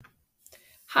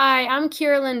Hi, I'm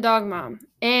Carolyn Dog Mom,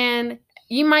 and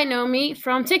you might know me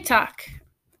from TikTok.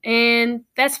 And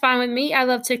that's fine with me. I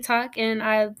love TikTok and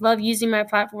I love using my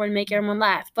platform to make everyone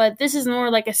laugh. But this is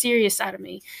more like a serious side of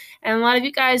me. And a lot of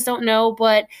you guys don't know,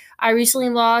 but I recently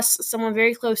lost someone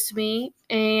very close to me,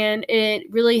 and it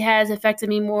really has affected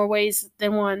me more ways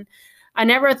than one. I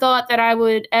never thought that I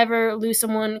would ever lose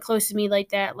someone close to me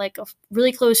like that, like a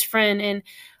really close friend. And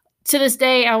to this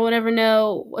day, I will never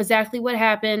know exactly what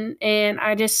happened. And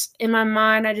I just, in my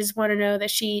mind, I just want to know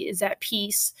that she is at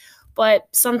peace. But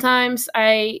sometimes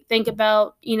I think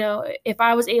about, if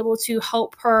I was able to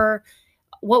help her,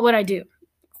 what would I do?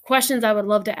 Questions I would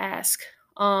love to ask.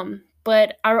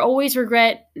 But I always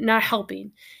regret not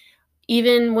helping,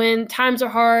 even when times are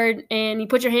hard and you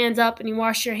put your hands up and you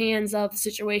wash your hands of the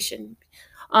situation.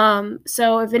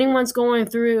 So if anyone's going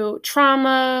through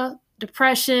trauma,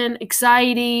 depression,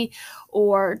 anxiety,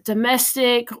 or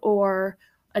domestic or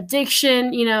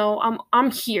addiction,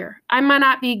 I'm here. I might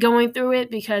not be going through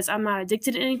it because I'm not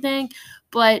addicted to anything,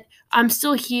 but I'm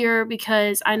still here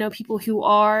because I know people who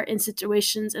are in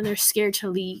situations and they're scared to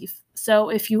leave. So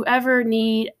if you ever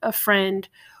need a friend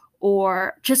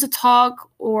or just a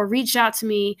talk or reach out to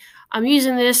me, I'm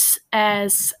using this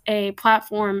as a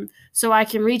platform so I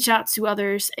can reach out to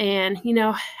others and,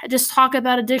 just talk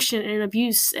about addiction and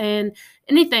abuse and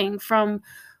anything from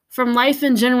life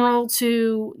in general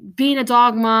to being a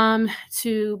dog mom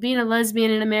to being a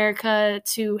lesbian in America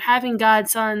to having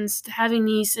godsons to having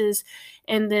nieces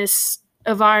in this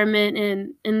environment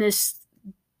and in this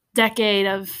decade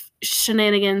of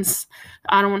shenanigans.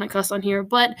 I don't want to cuss on here,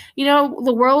 but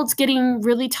the world's getting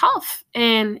really tough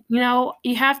and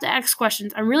you have to ask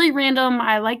questions. I'm really random.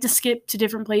 I like to skip to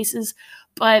different places,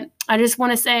 but I just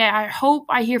want to say I hope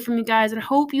I hear from you guys and I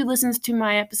hope you listen to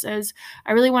my episodes.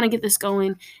 I really want to get this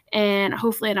going and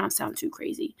hopefully I don't sound too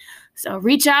crazy. So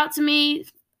reach out to me,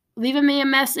 leave me a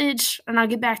message, and I'll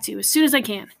get back to you as soon as I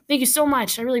can. Thank you so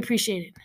much. I really appreciate it.